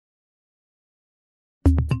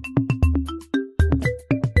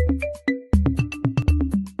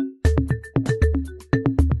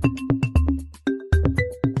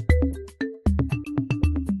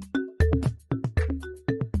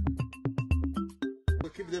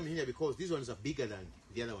them here because these ones are bigger than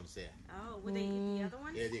the other ones there. Oh, would they eat the other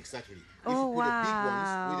ones? Yeah, exactly. If Oh, you put the big ones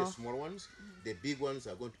wow. with the small ones, the big ones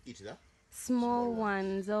are going to eat the Small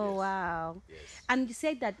ones. Oh, Yes. wow. Yes. And you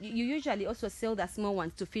said that you usually also sell the small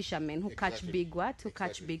ones to fishermen who catch Exactly. big what? Who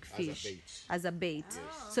catch Exactly. big As a fish. bait. As a bait.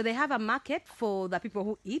 Oh. So they have a market for the people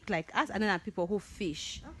who eat like us, and then there are people who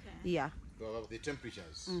fish. Okay. Yeah. So the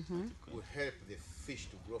temperatures will help the fish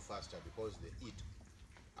to grow faster because they eat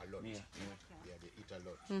a lot. Yeah. Yeah, they eat a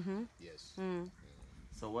lot. Yes.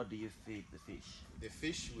 So what do you feed the fish? The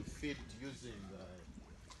fish we feed using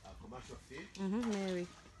a commercial feed. Mary.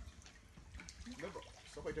 Remember,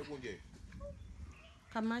 so quite a good day.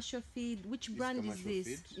 Commercial feed. Which brand is commercial this?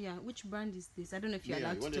 feed. Yeah, which brand is this? I don't know if you're Yeah,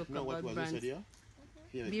 allowed you to wanted talk to know what about was brands. inside here?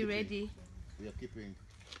 Here we're Be keeping- ready. We are keeping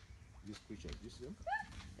these creatures. You see them?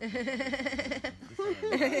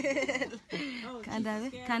 Oh,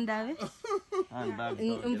 Kandave, Jesus, kandave. Handbag.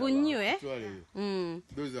 Mbunyu, eh? Actually,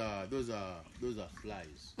 those are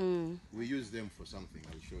flies. We use them for something.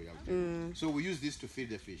 I'll show you. So we use this to feed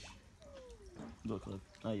the fish. Look,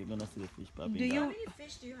 now you're gonna see the fish popping. Do down. How you? many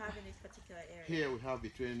fish do you have in this particular area? Here we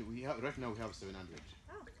have right now we have 700.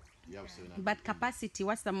 Oh, We have 700. But capacity,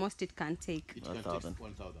 what's the most it can take? It can 1,000. take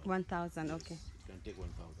 1,000. 1,000, okay. It can take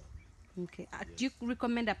 1,000. Okay. Do you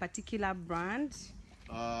recommend a particular brand?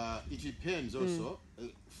 It depends also.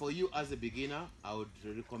 For you as a beginner, I would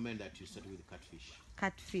recommend that you start with catfish.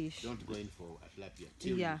 Catfish. Don't go in for tilapia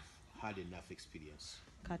till Yeah. you've had enough experience.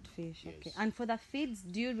 Catfish, Yes. okay. And for the feeds,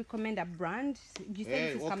 do you recommend a brand? You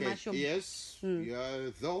said this is commercial. Yes. Yeah,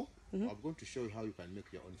 though, I'm going to show you how you can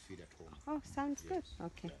make your own feed at home. Oh, sounds good.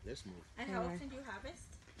 Okay. Yeah, let's move. and how often do you harvest?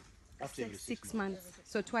 After every 6 months.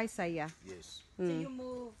 So twice a year. Yes. So you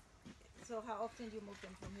move. So how often do you move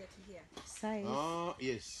them from here to here? Size.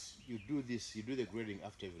 Yes. You do this. You do the grading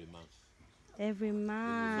after every month. Every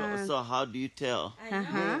month. So how do you tell? I know.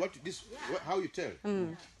 Uh-huh. How you tell?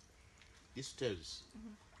 This tells.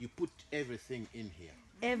 You put everything in here.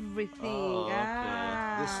 Everything. Oh, okay.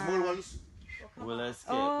 Ah. The small ones, Will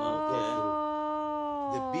escape.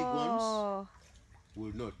 Oh. The big ones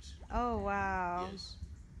will not. Oh, wow. Yes.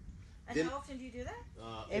 And Then- how often do you do that?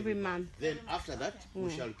 Every month. Then after that, we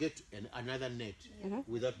shall get another net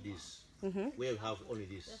without this. Where we have only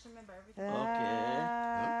this. Just remember everything.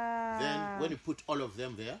 Okay. Then when you put all of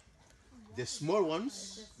them there, the small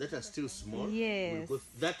ones that are still small, Yes. will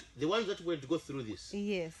go the ones that went to go through this,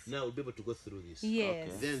 Yes. now will be able to go through this. Yes.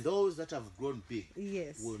 Okay. Then those that have grown big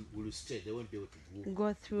Yes. will stay. They won't be able to move.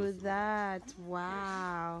 Go through that.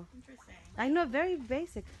 Wow. Interesting. I know, very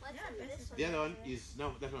basic. Yeah, this is The other one is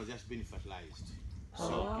now that one has just been fertilized,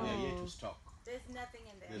 so we are here to stock. There's nothing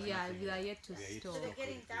in there. There's Yeah, nothing we are there. yet to We are yet store. So they're stock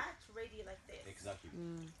getting everything. that ready like this. Exactly.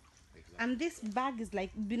 Exactly. And this bag is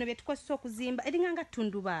like bino byetukozesa okuzimba eringa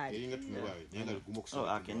tundubaali. Eringa tunubaale, nenga liguma Oh,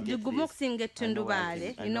 okusobola I can okutundubaale. get Liguma this. okusinga I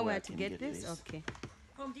tundubaale. You know where where I to can get this? Okay.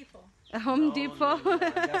 Home Depot. Home Depot.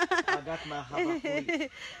 I got my Harbour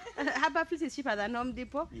Fleet. Harbour Fleet is cheaper than Home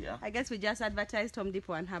Depot. Yeah. I guess we just advertised Home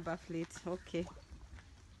Depot and Harbour Fleet. Okay.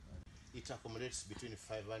 It accommodates between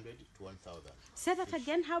 500 to 1,000. Say that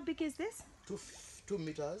again. How big is this? 2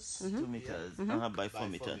 meters. 2 meters. By 4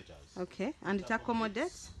 meters. Okay. And it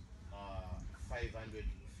accommodates? 500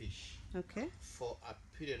 fish Okay. for a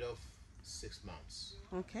period of 6 months.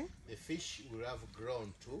 Okay. The fish will have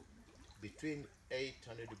grown to between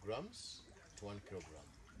 800 grams to 1 kilogram.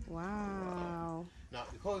 Wow. Now,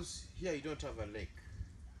 because here you don't have a lake,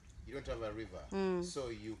 you don't have a river, so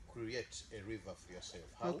you create a river for yourself.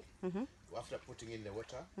 How? After putting in the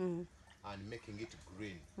water and making it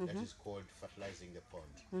green, that is called fertilizing the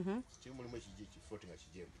pond.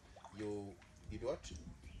 You do what?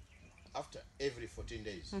 After every 14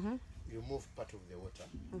 days, you remove part of the water.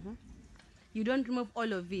 You don't remove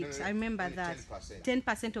all of it. No, I remember only that. 10%.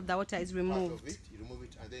 10% of the water is Part removed. of it, you remove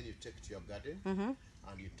it, and then you take it to your garden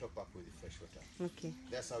and you top up with the fresh water. Okay.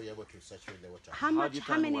 That's how you're able to saturate the water. How do much? you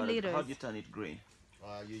How turn many water- liters? How do you turn it green?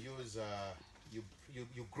 You use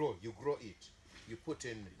you grow it. You put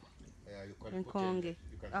in you can put in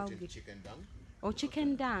Algae. chicken dung. Oh,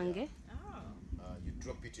 chicken dung. Eh? Oh. You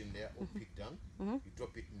drop it in there or pig dung. You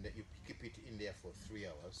drop it in there. You keep it in there for 3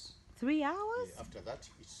 hours. 3 hours? After that,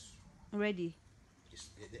 it's Ready.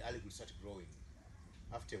 the algae will start growing.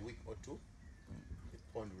 After a week or two, the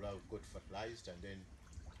pond will have got fertilized, and then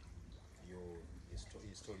you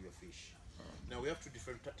install your fish. Now we have 2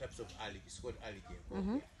 different types of algae. It's called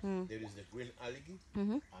algae. There is the green algae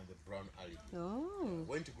and the brown algae. Oh.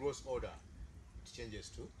 When it grows older, it changes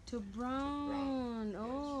to Brown. Yes.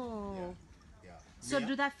 Oh. Yeah. So Mia?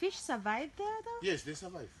 do the fish survive there though? Yes, they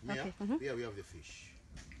survive. Mia, Okay. here we have the fish.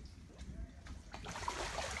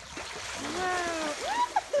 Wow.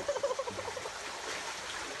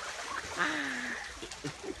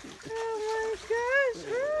 Oh my gosh.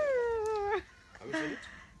 Ooh. Have you seen it?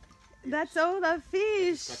 That's all the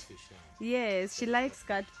fish. Catfish. Yes, she likes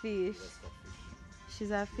catfish. That's catfish.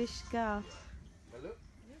 She's a fish girl. Hello?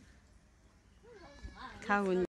 Kawuni.